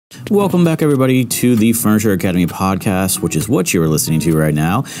Welcome back, everybody, to the Furniture Academy podcast, which is what you are listening to right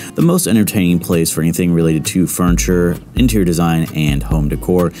now, the most entertaining place for anything related to furniture, interior design, and home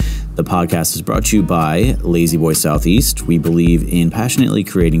decor. The podcast is brought to you by La-Z-Boy Southeast. We believe in passionately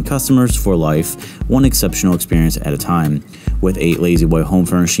creating customers for life, one exceptional experience at a time. With 8 La-Z-Boy home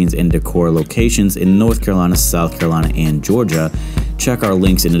furnishings and decor locations in North Carolina, South Carolina, and Georgia. Check our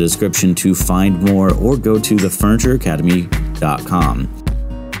links in the description to find more or go to thefurnitureacademy.com.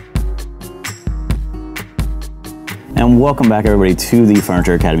 And welcome back, everybody, to the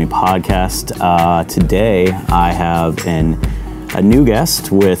Furniture Academy podcast. Today, I have a new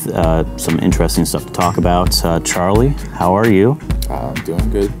guest with some interesting stuff to talk about. Charlie, how are you? I'm doing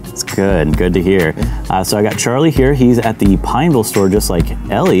good. It's good. Good to hear. So I got Charlie here. He's at the Pineville store, just like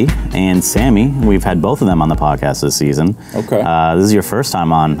Ellie and Sammy. We've had both of them on the podcast this season. Okay. This is your first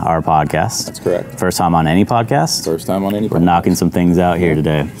time on our podcast. That's correct. First time on any podcast? First time on any podcast. We're knocking some things out here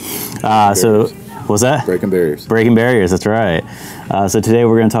today. What's that? Breaking barriers. Breaking barriers, that's right. So today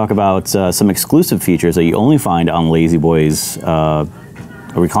we're going to talk about some exclusive features that you only find on La-Z-Boy's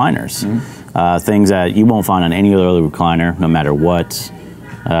recliners. Mm-hmm. Things that you won't find on any other recliner, no matter what.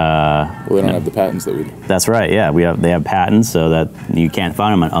 Well, they don't have the patents that we do. That's right, yeah. They have patents so that you can't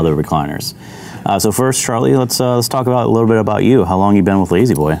find them on other recliners. So first, Charlie, let's talk about a little bit about you. How long you been with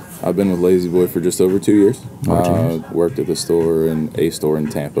La-Z-Boy? I've been with La-Z-Boy for just over 2 years. Worked at a store in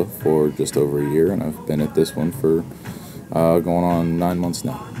Tampa for just over a year, and I've been at this one for going on 9 months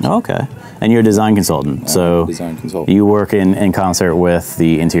now. Okay. And you're a design consultant. So design consultant. You work in concert with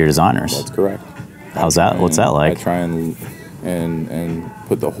the interior designers. That's correct. How's that? What's that like? I try and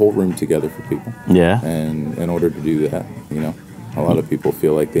put the whole room together for people. Yeah. And in order to do that, a lot of people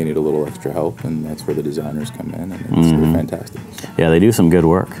feel like they need a little extra help, and that's where the designers come in, and they're fantastic. Yeah, they do some good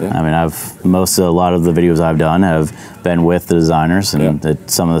work. Yeah. I mean, a lot of the videos I've done have been with the designers, and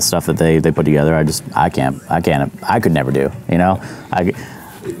some of the stuff that they put together, I could never do.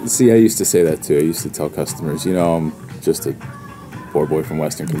 See, I used to say that too. I used to tell customers, I'm just a poor boy from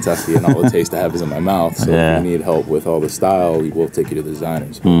Western Kentucky, and all the taste I have is in my mouth. So if you need help with all the style, we'll take you to the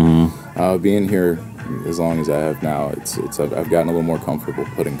designers. But, being here as long as I have now, I've gotten a little more comfortable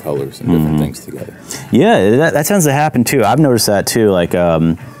putting colors and different things together. Yeah, that tends to happen too. I've noticed that too. Like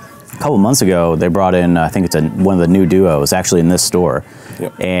a couple months ago, they brought in, I think it's one of the new duos actually in this store.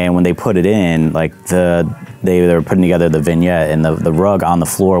 Yep. And when they put it in, like they were putting together the vignette, and the rug on the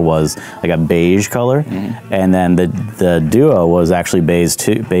floor was like a beige color, and then the duo was actually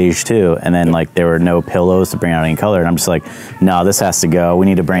beige too, and then like there were no pillows to bring out any color, and I'm just like, no, this has to go. We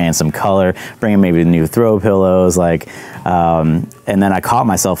need to bring in some color, bring in maybe new throw pillows, and then I caught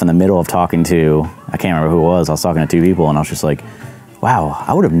myself in the middle of talking to, I can't remember who it was. I was talking to 2 people, and I was just like, wow,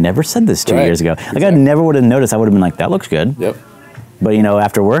 I would have never said this 2 years ago. Like I never would have noticed. I would have been like, that looks good. Yep. But,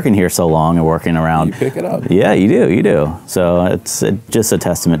 after working here so long and working around... You pick it up. Yeah, you do. So it's just a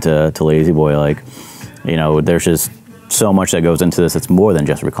testament to La-Z-Boy. Like, there's just so much that goes into this. It's more than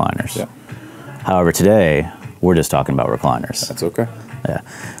just recliners. Yeah. However, today, we're just talking about recliners. That's okay. Yeah.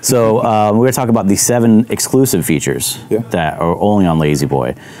 So we're going to talk about the 7 exclusive features that are only on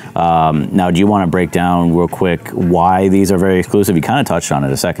La-Z-Boy. Now, do you want to break down real quick why these are very exclusive? You kind of touched on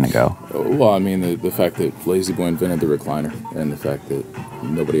it a second ago. Well, I mean, the fact that La-Z-Boy invented the recliner, and the fact that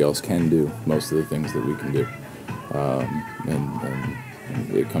nobody else can do most of the things that we can do. And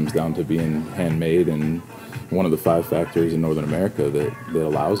it comes down to being handmade, and one of the 5 factories in Northern America that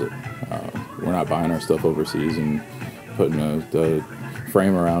allows it. We're not buying our stuff overseas and putting a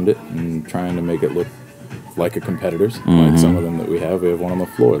frame around it and trying to make it look like a competitor's, like some of them that we have. We have one on the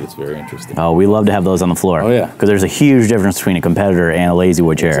floor that's very interesting. Oh, we love to have those on the floor. Oh, yeah. Because there's a huge difference between a competitor and a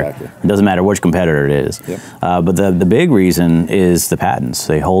La-Z-Boy chair. Exactly. It doesn't matter which competitor it is. Yep. But the big reason is the patents.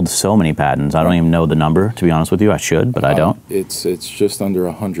 They hold so many patents. I don't even know the number, to be honest with you. I should, but I don't. It's just under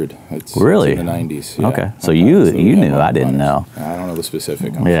 100. It's really? It's in the 90s. Yeah. Okay. So you knew. I didn't know. I don't know the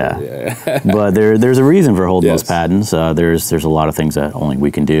specific. Yeah. But there's a reason for holding those patents. There's a lot of things that only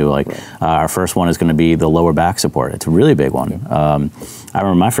we can do. Like our first one is going to be the lower back support. It's a really big one. Yeah. I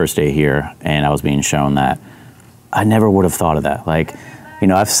remember my first day here, and I was being shown that. I never would have thought of that. Like,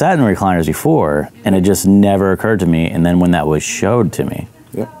 I've sat in recliners before, and it just never occurred to me. And then when that was showed to me,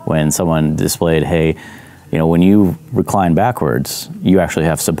 when someone displayed, hey, when you recline backwards, you actually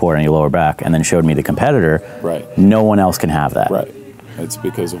have support on your lower back, and then showed me the competitor, no one else can have that. Right. It's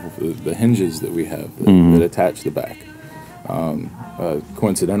because of the hinges that we have that attach the back.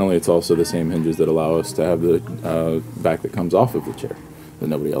 Coincidentally, it's also the same hinges that allow us to have the back that comes off of the chair that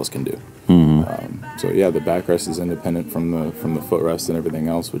nobody else can do. So yeah, the backrest is independent from the footrest and everything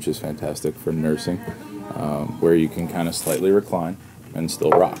else, which is fantastic for nursing, where you can kind of slightly recline and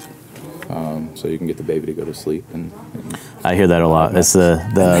still rock. So you can get the baby to go to sleep. And I hear that a lot. It's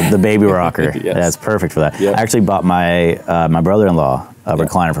the baby rocker. Yes. That's perfect for that. Yep. I actually bought my brother-in-law a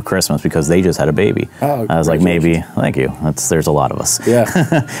recliner for Christmas because they just had a baby. Oh, I was like, maybe, thank you. There's a lot of us. Yeah.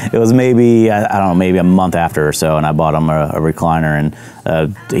 It was maybe, I don't know, maybe a month after or so, and I bought him a recliner,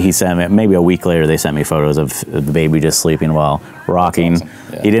 and he sent me, maybe a week later, they sent me photos of the baby just sleeping while rocking. Awesome.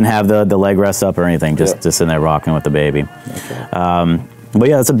 Yeah. He didn't have the leg rest up or anything, just sitting there rocking with the baby. Okay. But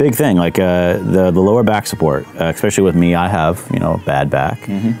yeah, it's a big thing. Like the lower back support, especially with me, I have bad back.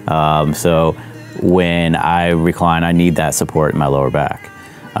 Mm-hmm. So when I recline, I need that support in my lower back.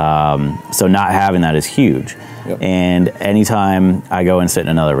 So not having that is huge. Yep. And anytime I go and sit in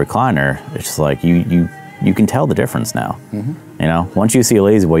another recliner, it's just like you can tell the difference now. Mm-hmm. Once you see a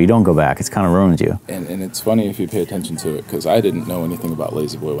La-Z-Boy, you don't go back. It kind of ruins you. And it's funny if you pay attention to it, because I didn't know anything about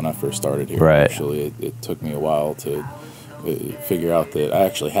La-Z-Boy when I first started here. Right. Actually, it took me a while to figure out that I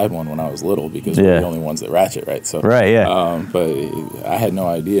actually had one when I was little, because we're the only ones that ratchet, right? So right, yeah. But I had no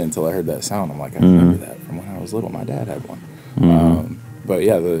idea until I heard that sound. I'm like, I remember that from when I was little. My dad had one. But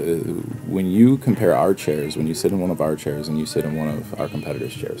yeah, when you compare our chairs, when you sit in one of our chairs and you sit in one of our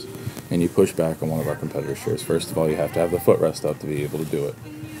competitors' chairs, and you push back on one of our competitors' chairs, first of all, you have to have the footrest up to be able to do it.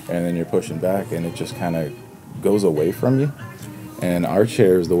 And then you're pushing back, and it just kind of goes away from you. And our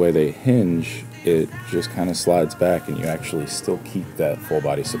chairs, the way they hinge, it just kind of slides back, and you actually still keep that full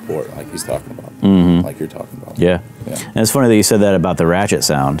body support like he's talking about, like you're talking about. Yeah. And it's funny that you said that about the ratchet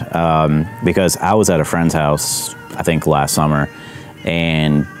sound, because I was at a friend's house, I think last summer,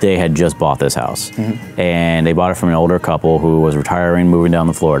 and they had just bought this house. And they bought it from an older couple who was retiring, moving down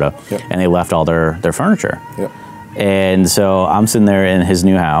to Florida, and they left all their furniture. And so I'm sitting there in his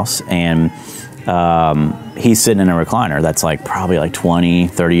new house, and he's sitting in a recliner that's like probably like 20,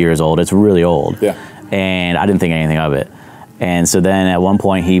 30 years old. It's really old. And I didn't think anything of it. And so then at one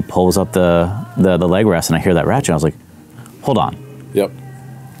point he pulls up the leg rest, and I hear that ratchet. I was like, hold on.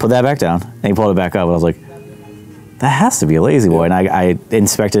 Put that back down. And he pulled it back up. I was like, that has to be a La-Z-Boy. And I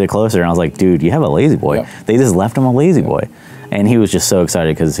inspected it closer, and I was like, dude, you have a La-Z-Boy. They just left him a La-Z-Boy. And he was just so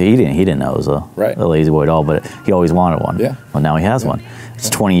excited because he didn't know it was a La-Z-Boy at all, but he always wanted one. Well, now he has one. It's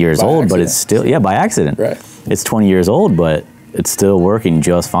 20 years old, but it's still, by accident. It's 20 years old, but it's still working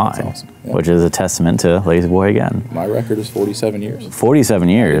just fine, awesome. Which is a testament to La-Z-Boy again. My record is 47 years. 47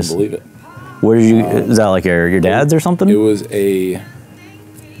 years? I couldn't believe it. Where did you, is that like your dad's or something? It was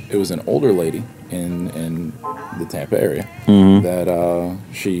an older lady in the Tampa area that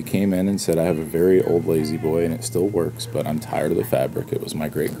she came in and said, I have a very old La-Z-Boy and it still works, but I'm tired of the fabric. It was my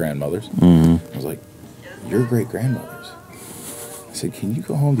great-grandmother's. I was like, your great-grandmother's? I said, can you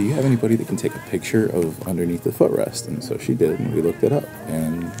go home? Do you have anybody that can take a picture of underneath the footrest? And so she did, and we looked it up.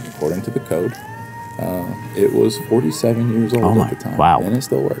 And according to the code, it was 47 years old at the time. Wow. And it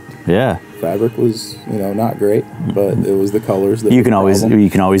still worked. Yeah. Fabric was, not great, but it was the colors that you can always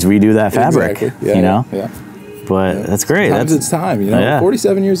redo that fabric. Exactly. Yeah, you know? Yeah. But that's great. Sometimes it's time,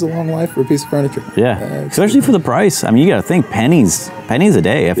 47 years is a long life for a piece of furniture. Especially for the price. I mean, you got to think pennies a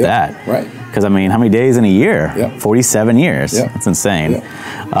day, if that. Right. Because, I mean, how many days in a year? 47 years. That's insane.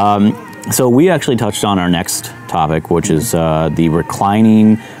 So we actually touched on our next topic, which is the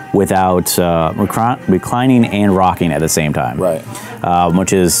reclining without reclining and rocking at the same time. Right.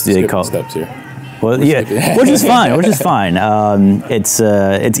 Which is steps here. Well, which is fine.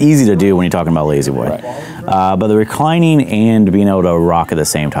 It's easy to do when you're talking about La-Z-Boy. Right. But the reclining and being able to rock at the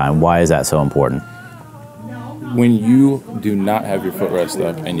same time, why is that so important? When you do not have your footrest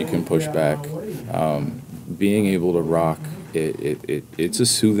up and you can push back, being able to rock, it's a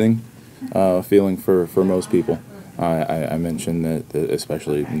soothing feeling for most people. I mentioned that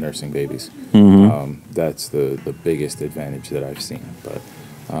especially nursing babies, that's the biggest advantage that I've seen. But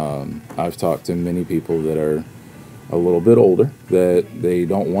I've talked to many people that are a little bit older that they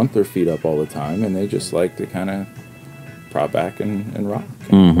don't want their feet up all the time, and they just like to kind of prop back and rock.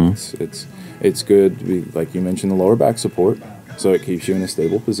 And it's good to be, like you mentioned, the lower back support, so it keeps you in a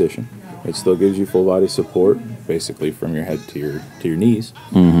stable position. It still gives you full body support, basically from your head to your knees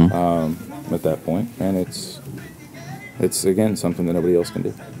at that point, and it's again something that nobody else can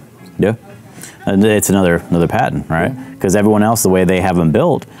do. Yeah, and it's another patent, right? Because everyone else, the way they have them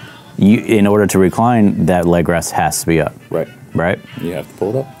built, in order to recline, that leg rest has to be up. Right. You have to pull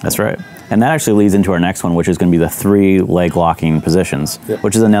it up. That's right. And that actually leads into our next one, which is going to be the 3 leg locking positions,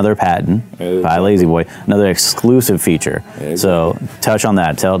 which is another patent by La-Z-Boy, another exclusive feature. So touch on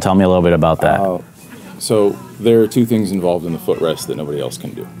that. Tell me a little bit about that. So there are 2 things involved in the footrest that nobody else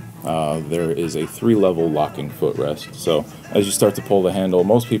can do. There is a 3-level locking footrest. So as you start to pull the handle,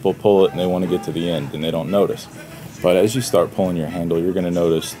 most people pull it and they want to get to the end and they don't notice. But as you start pulling your handle, you're going to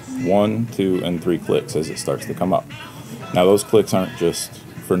notice 1, 2, and 3 clicks as it starts to come up. Now, those clicks aren't just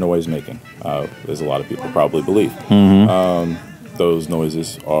for noise making, as a lot of people probably believe. Those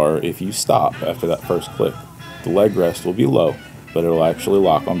noises are if you stop after that first click, the leg rest will be low, but it'll actually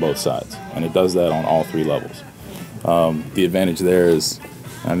lock on both sides. And it does that on all 3 levels. The advantage there is,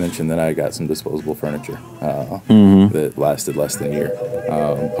 I mentioned that I got some disposable furniture that lasted less than a year.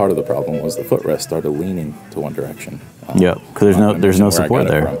 Part of the problem was the footrest started leaning to one direction. Yep, because there's no support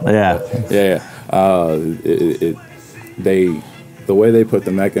there. The way they put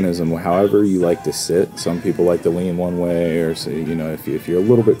the mechanism, however you like to sit, some people like to lean one way, or if you're a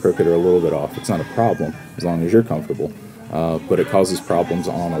little bit crooked or a little bit off, it's not a problem as long as you're comfortable. But it causes problems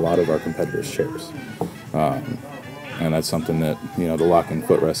on a lot of our competitors' chairs. And that's something that, the locking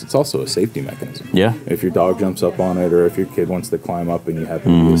footrest, it's also a safety mechanism. Yeah. If your dog jumps up on it, or if your kid wants to climb up and you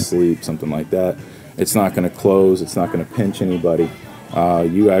happen to be asleep, something like that, it's not going to close, it's not going to pinch anybody.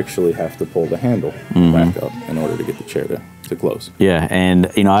 You actually have to pull the handle back up in order to get the chair to close. Yeah, and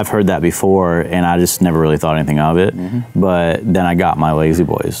I've heard that before, and I just never really thought anything of it. But then I got my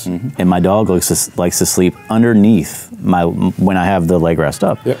La-Z-Boys, and my dog likes to sleep underneath when I have the leg rest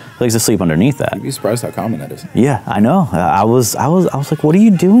up. Yep. He likes to sleep underneath that. You'd be surprised how common that is. Yeah, I know. I was like, what are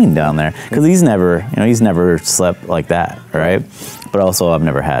you doing down there? Because he's never slept like that, right? But also I've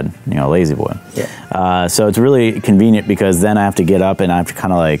never had a La-Z-Boy. Yeah. So it's really convenient because then I have to get up and I have to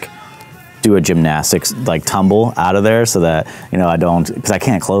kind of like do a gymnastics like tumble out of there so that I don't, because I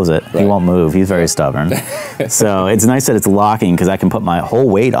can't close it. Right. He won't move. He's very stubborn. So it's nice that it's locking because I can put my whole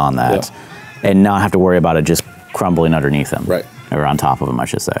weight on that and not have to worry about it just crumbling underneath him. Right. Or on top of him, I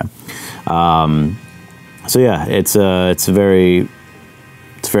should say. So yeah, it's very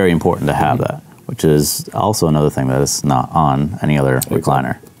important to have that, which is also another thing that is not on any other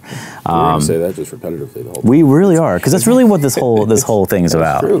recliner. We're going to say that just repetitively the whole time. We really are, because that's really what this whole thing is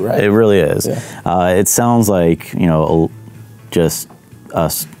about. True, right? It really is. Yeah. It sounds like just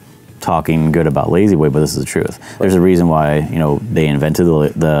us talking good about La-Z-Boy, but this is the truth. Right. There's a reason why they invented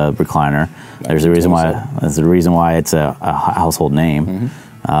the recliner. There's a reason why. There's a reason why it's a household name,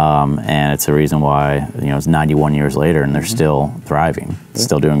 and it's a reason why it's 91 years later and they're still thriving,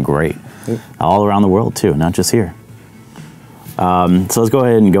 still doing great, all around the world too, not just here. So let's go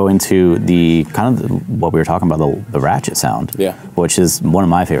ahead and go into the what we were talking about, the ratchet sound, which is one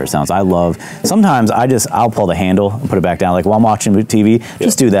of my favorite sounds. I love, sometimes I'll pull the handle and put it back down, like while I'm watching TV,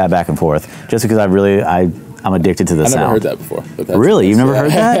 just do that back and forth, just because I'm addicted to the sound. I've never heard that before. But really? You've never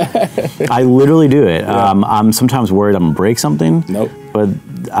heard that? I literally do it. I'm sometimes worried I'm going to break something. Nope. But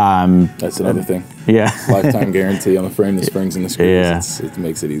that's another thing. Yeah. Lifetime guarantee on the frame, the springs, and the screws. Yeah. It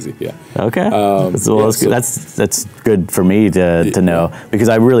makes it easy. Yeah. Okay. That's good for me to know, because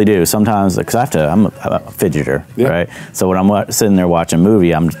I really do sometimes, because I'm a fidgeter, right? So when I'm sitting there watching a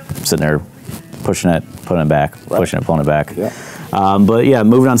movie, I'm sitting there pushing it, putting it back, pushing it, pulling it back. Yeah. But yeah,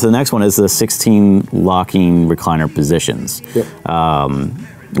 moving on to the next one is the 16 locking recliner positions. Yep.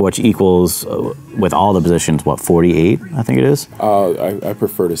 Which equals, with all the positions, what, 48, I think it is? I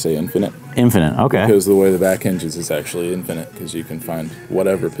prefer to say infinite. Infinite, okay. Because the way the back hinges is actually infinite, because you can find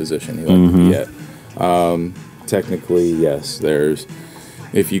whatever position you like to be at. Technically, yes,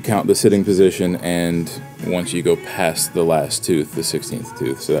 if you count the sitting position, and once you go past the last tooth, the 16th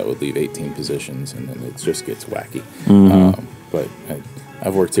tooth, so that would leave 18 positions, and then it just gets wacky. But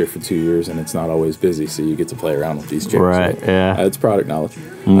I've worked here for 2 years, and it's not always busy, so you get to play around with these chairs. Right, so, it's product knowledge.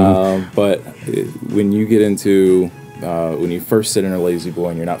 But when you get into, when you first sit in a La-Z-Boy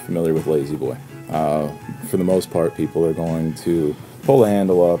and you're not familiar with La-Z-Boy, for the most part, people are going to pull the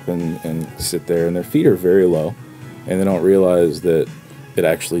handle up and sit there, and their feet are very low, and they don't realize that it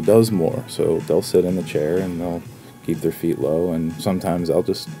actually does more. So they'll sit in the chair, and they'll keep their feet low, and sometimes I'll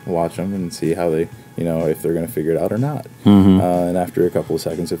just watch them and see how they, if they're going to figure it out or not. And after a couple of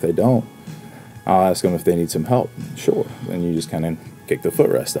seconds, if they don't, I'll ask them if they need some help. Sure. Then you just kind of kick the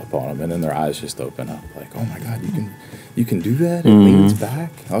footrest up on them, and then their eyes just open up, like, oh my God, you can do that? It leans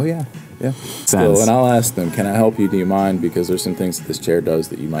back? Oh yeah. So, and I'll ask them, can I help you? Do you mind? Because there's some things that this chair does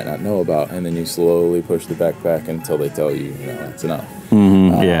that you might not know about, and then you slowly push the back until they tell you, that's enough.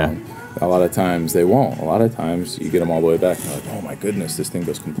 A lot of times they won't. A lot of times you get them all the way back, and they're like, oh my goodness, this thing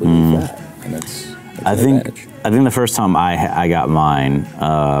goes completely flat. And that's I think the first time I got mine,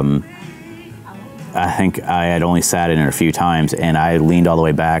 I think I had only sat in it a few times, and I leaned all the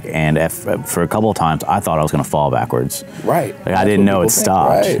way back, and for a couple of times I thought I was going to fall backwards. Right. Like, I didn't know it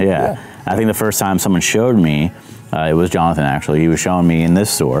stopped. Right. Yeah. I think the first time someone showed me, It was Jonathan, actually. He was showing me in this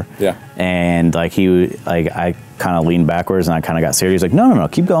store. Yeah. And like I kind of leaned backwards and I kind of got serious. He's like, no,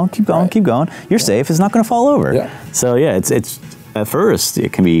 keep going, Right. keep going. You're safe. It's not going to fall over. Yeah. So yeah, it's at first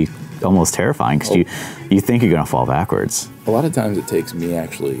it can be almost terrifying because you think you're going to fall backwards. A lot of times it takes me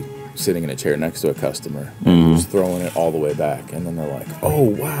actually sitting in a chair next to a customer and just throwing it all the way back, and then they're like, oh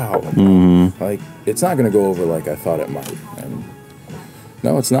wow, like it's not going to go over like I thought it might, and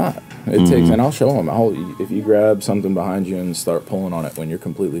no, it's not. It takes, and I'll show them. If you grab something behind you and start pulling on it when you're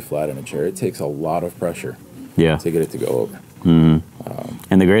completely flat in a chair, it takes a lot of pressure to get it to go over.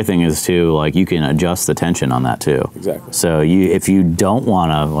 And the great thing is too, like you can adjust the tension on that too. Exactly. So if you don't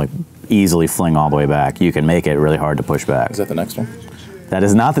want to like easily fling all the way back, you can make it really hard to push back. Is that the next one? That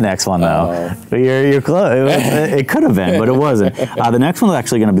is not the next one, though. You're close. It could have been, but it wasn't. The next one is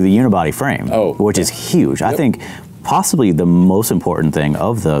actually going to be the unibody frame, which is huge. I think possibly the most important thing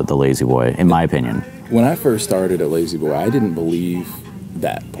of the La-Z-Boy, in my opinion. When I first started at La-Z-Boy, I didn't believe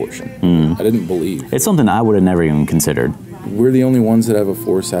that portion. I didn't believe. It's something I would have never even considered. We're the only ones that have a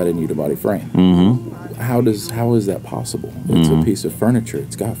 4-sided unibody frame. How is that possible? It's a piece of furniture.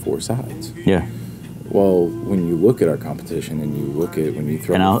 It's got 4 sides. Yeah. Well, when you look at our competition and you look at when you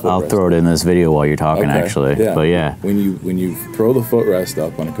throw, and I'll throw it in this video while you're talking, actually. Yeah. But yeah, when you throw the footrest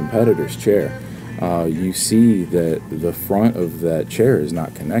up on a competitor's chair, you see that the front of that chair is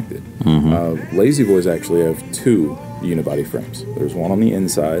not connected. La-Z-Boys actually have 2 unibody frames. There's one on the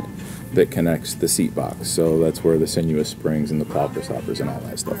inside that connects the seat box, so that's where the sinuous springs and the plow stoppers and all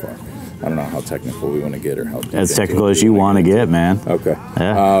that stuff are. I don't know how technical we want to get or how deep as technical as you want to get, man. Okay.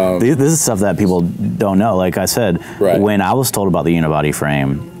 Yeah. This is stuff that people don't know. Like I said, when I was told about the unibody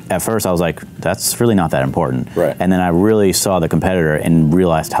frame, at first I was like, that's really not that important. Right. And then I really saw the competitor and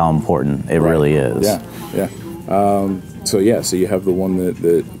realized how important it really is. Yeah. So you have the one that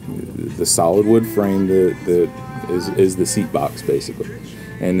the solid wood frame that is the seat box basically.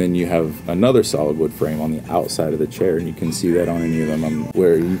 And then you have another solid wood frame on the outside of the chair, and you can see that on any of them,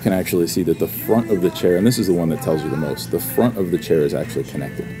 where you can actually see that the front of the chair, and this is the one that tells you the most, the front of the chair is actually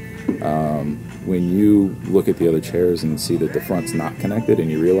connected. When you look at the other chairs and see that the front's not connected, and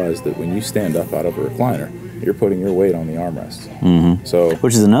you realize that when you stand up out of a recliner, you're putting your weight on the armrests. So,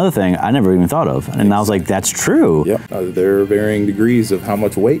 which is another thing I never even thought of, and I was like, "That's true." Yep, there are varying degrees of how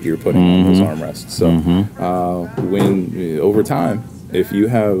much weight you're putting on those armrests. So, when over time, if you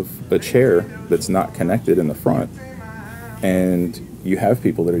have a chair that's not connected in the front, and you have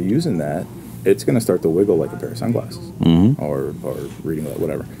people that are using that, it's going to start to wiggle like a pair of sunglasses or reading light,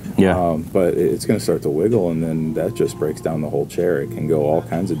 whatever. Yeah. But it's going to start to wiggle, and then that just breaks down the whole chair. It can go all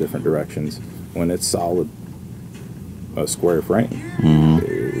kinds of different directions when it's solid, a square frame.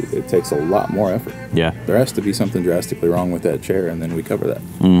 It takes a lot more effort. Yeah. There has to be something drastically wrong with that chair, and then we cover that.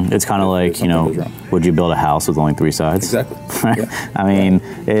 It's kind of like, would you build a house with only 3 sides? Exactly. Yeah. I mean,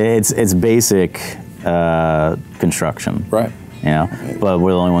 it's basic construction. Right. But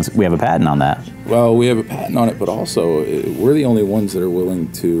we're the only ones, we have a patent on that. Well, we have a patent on it, but also we're the only ones that are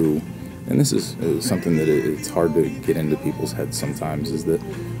willing to, and this is something that it's hard to get into people's heads sometimes, is that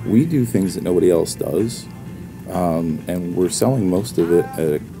we do things that nobody else does, and we're selling most of it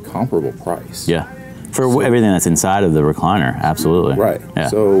at a comparable price. Yeah. For everything that's inside of the recliner, absolutely. Right. Yeah.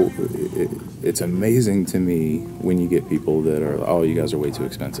 So it's amazing to me when you get people that are, oh, you guys are way too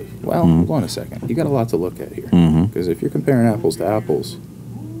expensive. Well, hold on a second. You got a lot to look at here. Because if you're comparing apples to apples,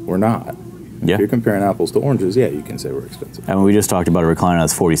 we're not. If you're comparing apples to oranges, you can say we're expensive. I mean, we just talked about a recliner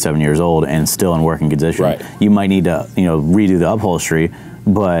that's 47 years old and still in working condition. Right. You might need to, redo the upholstery,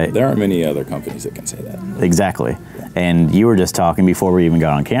 but there aren't many other companies that can say that. Exactly. And you were just talking before we even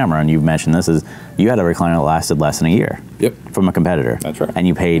got on camera, and you mentioned this, is you had a recliner that lasted less than a year. Yep. From a competitor. That's right. And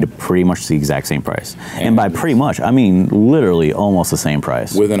you paid pretty much the exact same price. And by pretty much, I mean literally almost the same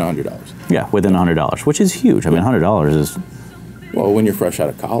price. Within $100. Yeah, within $100, which is huge. I mean, $100 is... Well, when you're fresh out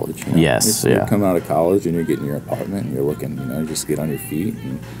of college. Yes, You're coming out of college and you're getting your apartment and you're looking, you just get on your feet.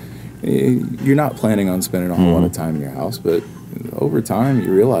 And you're not planning on spending a whole lot of time in your house, but over time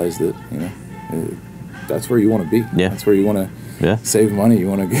you realize that, that's where you want to be. Yeah. That's where you want to save money. You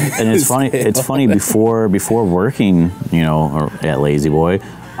want to get. And it's funny. It's funny before working, at La-Z-Boy,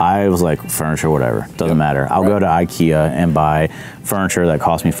 I was like, furniture, whatever, doesn't matter. I'll go to IKEA and buy furniture that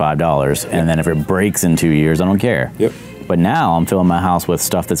costs me $5, and then if it breaks in 2 years, I don't care. Yep. But now I'm filling my house with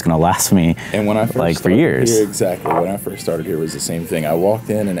stuff that's going to last me and when I first for years. Here, exactly. When I first started here, it was the same thing. I walked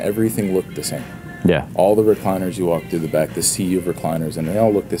in and everything looked the same. Yeah. All the recliners, you walk through the back, the sea of recliners, and they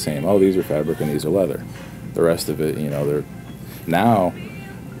all look the same. Oh, these are fabric and these are leather. The rest of it, they're... Now,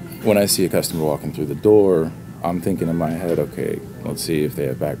 when I see a customer walking through the door, I'm thinking in my head, okay, let's see if they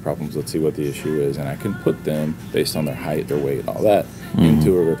have back problems. Let's see what the issue is, and I can put them based on their height, their weight, all that,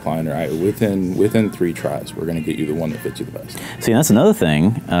 into a recliner. Within 3 tries, we're going to get you the one that fits you the best. See, that's another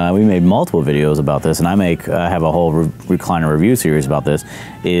thing. We made multiple videos about this, and I have a whole recliner review series about this.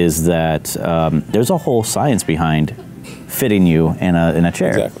 Is that there's a whole science behind fitting you in a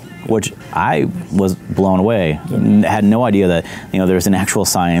chair. Exactly. Which I was blown away. Had no idea that there's an actual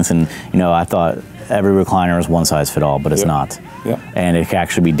science, and I thought every recliner is one size fit all, but it's not. And it can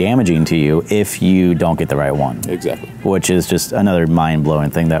actually be damaging to you if you don't get the right one. Exactly. Which is just another mind-blowing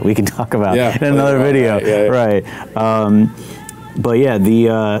thing that we can talk about in another video. Right. But yeah,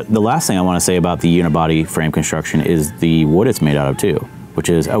 the last thing I want to say about the unibody frame construction is the wood it's made out of too, which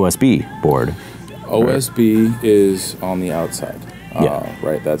is OSB board. OSB is on the outside.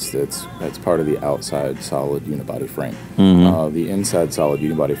 Right, that's part of the outside solid unibody frame. The inside solid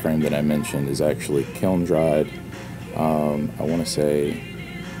unibody frame that I mentioned is actually kiln dried. I want to say,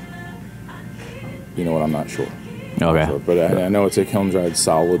 you know what, I'm not sure. Okay. Sure, but I know it's a kiln dried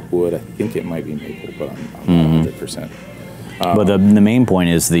solid wood. I think it might be maple, but I'm not 100%. But the main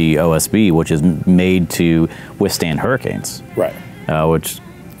point is the OSB, which is made to withstand hurricanes. Right.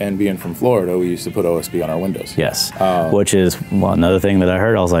 And being from Florida, we used to put OSB on our windows. Yes, which is another thing that I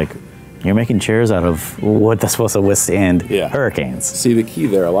heard. I was like, you're making chairs out of wood that's supposed to withstand hurricanes. See, the key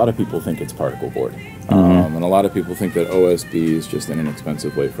there, a lot of people think it's particle board. And a lot of people think that OSB is just an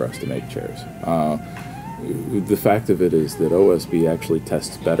inexpensive way for us to make chairs. The fact of it is that OSB actually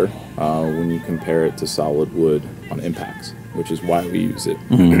tests better when you compare it to solid wood on impacts, which is why we use it.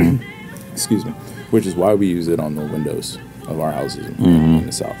 Excuse me. Which is why we use it on the windows of our houses in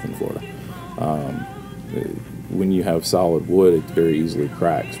the South in Florida. When you have solid wood, it very easily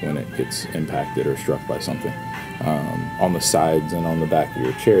cracks when it gets impacted or struck by something. On the sides and on the back of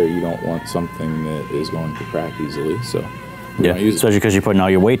your chair, you don't want something that is going to crack easily. So especially because you're putting all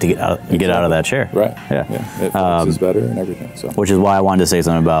your weight to get out of that chair. Right. It flexes better and everything. So, which is why I wanted to say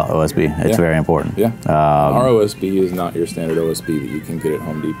something about OSB. It's very important. Our OSB is not your standard OSB that you can get at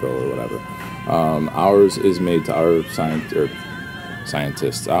Home Depot or whatever. Ours is made to our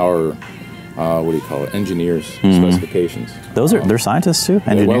scientists, our what do you call it, engineers specifications. They're scientists too,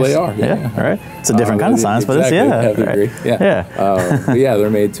 engineers? Well, they are. Right. It's a different kind of science, but it's they're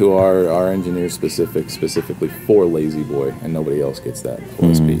made to our engineers specifically for La-Z-Boy, and nobody else gets that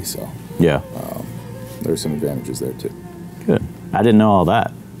OSB. So there's some advantages there too. Good. I didn't know all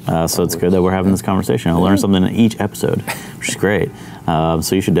that. So it's good that we're having this conversation. I'll learn something in each episode, which is great.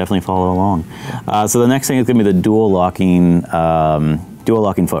 So you should definitely follow along. So the next thing is going to be the dual locking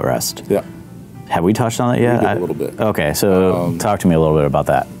footrest. Yeah. Have we touched on it yet? A little bit. Okay, so talk to me a little bit about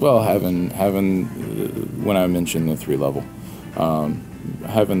that. Well, having when I mentioned the 3-level,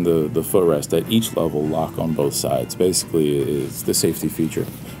 having the footrest at each level lock on both sides basically is the safety feature.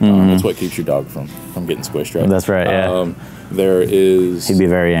 It's what keeps your dog from getting squished, right? That's right, yeah. There is... He'd be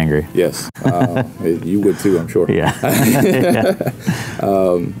very angry. Yes. You would too, I'm sure. Yeah.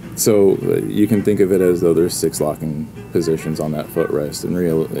 So you can think of it as though there's 6 locking positions on that footrest, and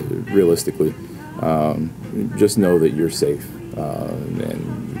realistically, just know that you're safe,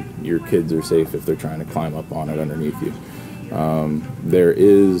 and your kids are safe if they're trying to climb up on it underneath you. There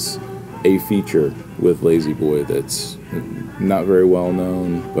is a feature with La-Z-Boy that's not very well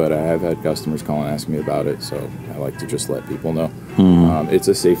known, but I have had customers call and ask me about it, so I like to just let people know. It's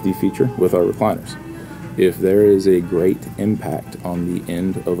a safety feature with our recliners. If there is a great impact on the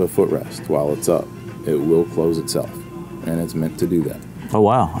end of a footrest while it's up, it will close itself, and it's meant to do that. Oh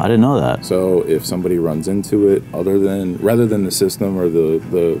wow, I didn't know that. So if somebody runs into it, rather than the system or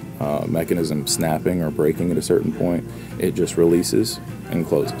the mechanism snapping or breaking at a certain point, it just releases and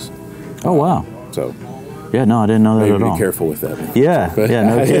closes. Oh wow. So yeah, no, I didn't know that at all. Be careful with that. Yeah,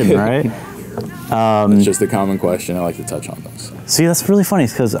 no kidding, right? It's just a common question. I like to touch on those. See, that's really funny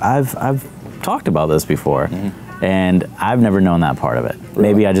because I've talked about this before, and I've never known that part of it. Really?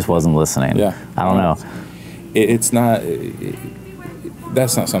 Maybe I just wasn't listening. Yeah, I don't know. It's not.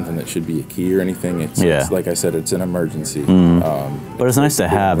 That's not something that should be a key or anything. It's like I said, it's an emergency. But it's nice to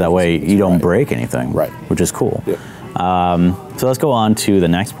have that way you don't break anything, right? Which is cool. Yep. So let's go on to the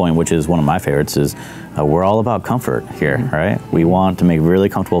next point, which is one of my favorites. Is we're all about comfort here, right? We want to make really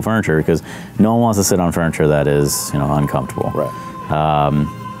comfortable furniture because no one wants to sit on furniture that is uncomfortable. Right.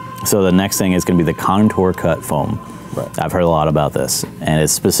 So the next thing is going to be the contour cut foam. Right. I've heard a lot about this, and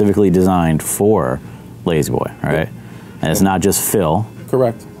it's specifically designed for La-Z-Boy, right? Yep. And it's not just fill.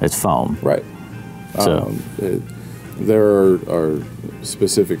 Correct. It's foam. Right. So there are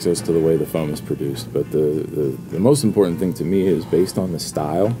specifics as to the way the foam is produced, but the most important thing to me is based on the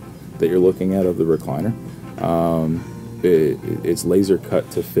style that you're looking at of the recliner. It's laser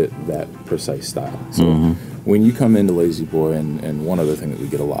cut to fit that precise style. So when you come into La-Z-Boy, and one other thing that we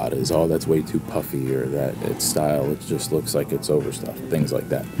get a lot is, oh, that's way too puffy, or that its style, it just looks like it's overstuffed, things like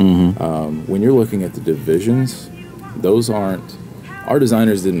that. When you're looking at the divisions, those aren't, our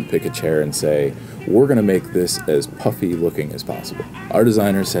designers didn't pick a chair and say, we're going to make this as puffy looking as possible. Our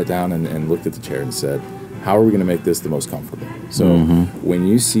designers sat down and looked at the chair and said, how are we going to make this the most comfortable? So when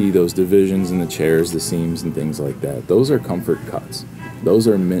you see those divisions in the chairs, the seams and things like that, those are comfort cuts. Those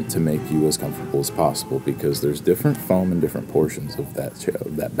are meant to make you as comfortable as possible, because there's different foam and different portions of that chair,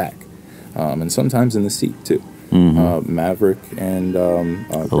 of that back, and sometimes in the seat too. Maverick and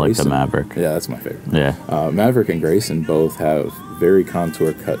I like the Maverick. Yeah, that's my favorite. Yeah, Maverick and Grayson both have very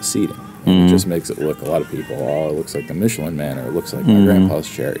contour cut seating. And it just makes it look, a lot of people, oh, it looks like the Michelin Man, or it looks like my grandpa's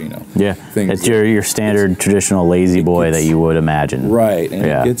chair, you know. Yeah, it's your standard traditional La-Z-Boy that you would imagine. Right, and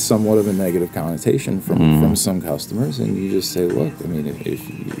it gets somewhat of a negative connotation from some customers, and you just say, look, I mean, if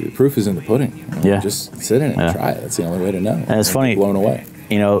the proof is in the pudding, you know, just sit in it and try it. That's the only way to know. And it's funny, blown away.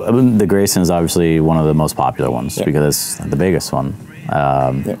 You know, the Grayson is obviously one of the most popular ones because it's the biggest one.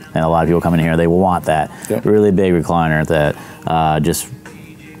 And a lot of people come in here, they want that really big recliner that just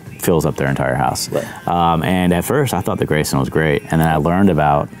fills up their entire house. And at first I thought the Grayson was great, and then I learned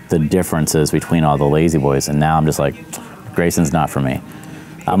about the differences between all the La-Z-Boys, and now I'm just like, Grayson's not for me.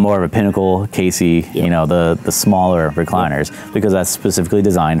 I'm more of a Pinnacle, Casey, you know, the smaller recliners, because that's specifically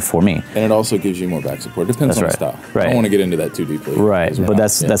designed for me. And it also gives you more back support. Depends on the style. I don't want to get into that too deeply. But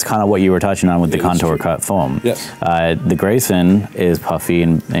that's kind of what you were touching on with the contour cut foam. The Grayson is puffy,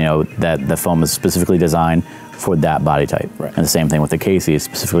 and you know that the foam is specifically designed for that body type. And the same thing with the Casey, is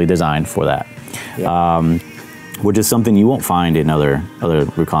specifically designed for that. Which is something you won't find in other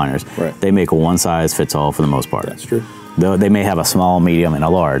recliners. They make a one size fits all for the most part. That's true. They may have a small, medium, and a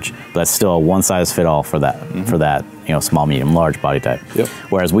large, but that's still a one size fit all for that you know, small, medium, large body type.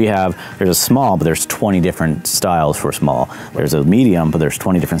 Whereas there's a small, but there's 20 different styles for small. There's a medium, but there's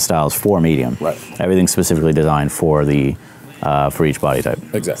 20 different styles for medium. Everything's specifically designed for the for each body type.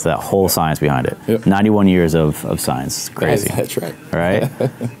 So that whole science behind it. 91 years of science. It's crazy. That's right. Right?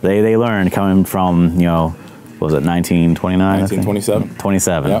 they learned coming from, you know, what was it, 1929? 1927.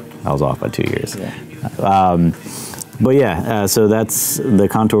 27. I was off by 2 years. But yeah, so that's the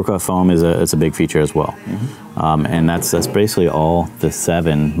contour cut foam it's a big feature as well. And that's basically all the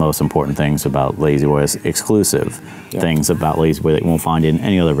 7 most important things about La-Z-Boy, exclusive things about La-Z-Boy that you won't find in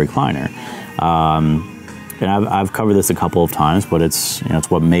any other recliner. And I've covered this a couple of times, but it's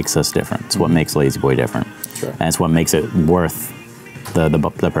what makes us different. It's what makes La-Z-Boy different, and it's what makes it worth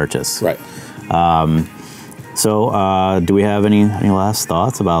the purchase. So, do we have any last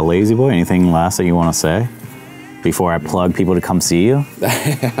thoughts about La-Z-Boy? Anything last that you want to say before I plug people to come see you?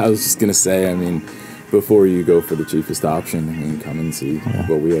 I was just gonna say, I mean, before you go for the cheapest option, I mean, come and see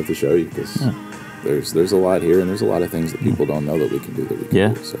what we have to show you, because there's a lot here, and there's a lot of things that people don't know that we can do that we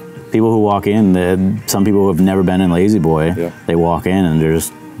can do. So. People who walk in, some people who have never been in La-Z-Boy, they walk in and they're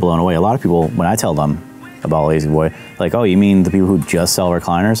just blown away. A lot of people, when I tell them about La-Z-Boy, like, oh, you mean the people who just sell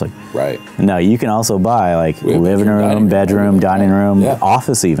recliners? Like, no, you can also buy like living room, bedroom, dining room,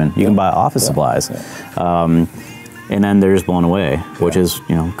 office even. You can buy office supplies. And then they're just blown away, which is,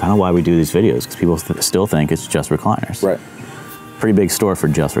 kind of why we do these videos, because people still think it's just recliners. Pretty big store for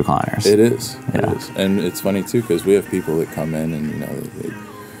just recliners. It is. It is. And it's funny too, because we have people that come in and,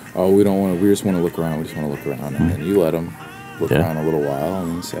 we just want to look around. And then you let them look around a little while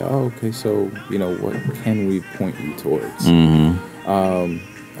and then say, oh, okay, so, what can we point you towards?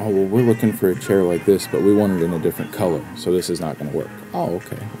 Well, we're looking for a chair like this, but we want it in a different color, so this is not going to work. Oh,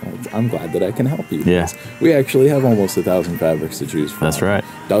 okay. Well, I'm glad that I can help you. We actually have almost 1,000 fabrics to choose from. That's right.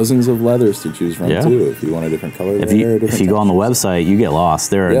 Dozens of leathers to choose from, too, if you want a different color. If you go on the website, you get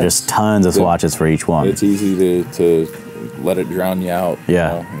lost. There are just tons of swatches for each one. It's easy to let it drown you out,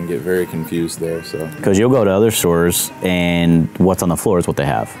 and get very confused there. So because you'll go to other stores and what's on the floor is what they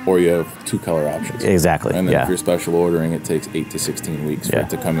have, or you have 2 color options. Exactly. And then if you're special ordering, it takes 8 to 16 weeks for it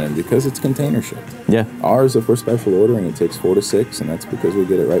to come in, because it's container shipped. Ours, if we're special ordering, it takes 4 to 6, and that's because we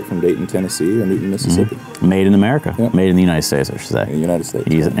get it right from Dayton, Tennessee, or Newton, Mississippi. Made in America. Made in the United States, I should say. In the United States.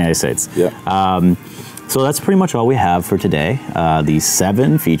 United States. So that's pretty much all we have for today. The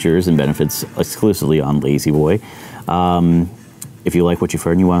 7 features and benefits exclusively on La-Z-Boy. If you like what you've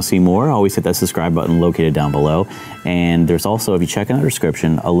heard and you want to see more, always hit that subscribe button located down below. And there's also, if you check in the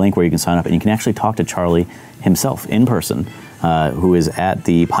description, a link where you can sign up and you can actually talk to Charlie himself in person, who is at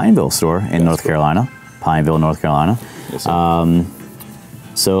the Pineville store in North Carolina. Pineville, North Carolina. Yes, sir.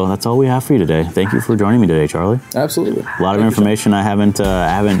 So that's all we have for you today. Thank you for joining me today, Charlie. Absolutely. A lot of information I haven't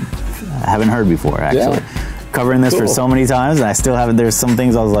heard before, actually. covering this for so many times, and I still haven't. There's some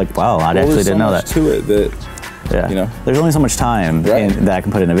things I was like, wow, I actually didn't know that. To it that. Yeah. You know, there's only so much time that I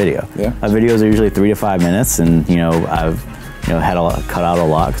can put in a video. Yeah. My videos are usually 3 to 5 minutes, and I've had cut out a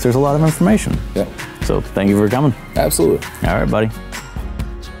lot because there's a lot of information. Yeah. So thank you for coming. Absolutely. All right, buddy.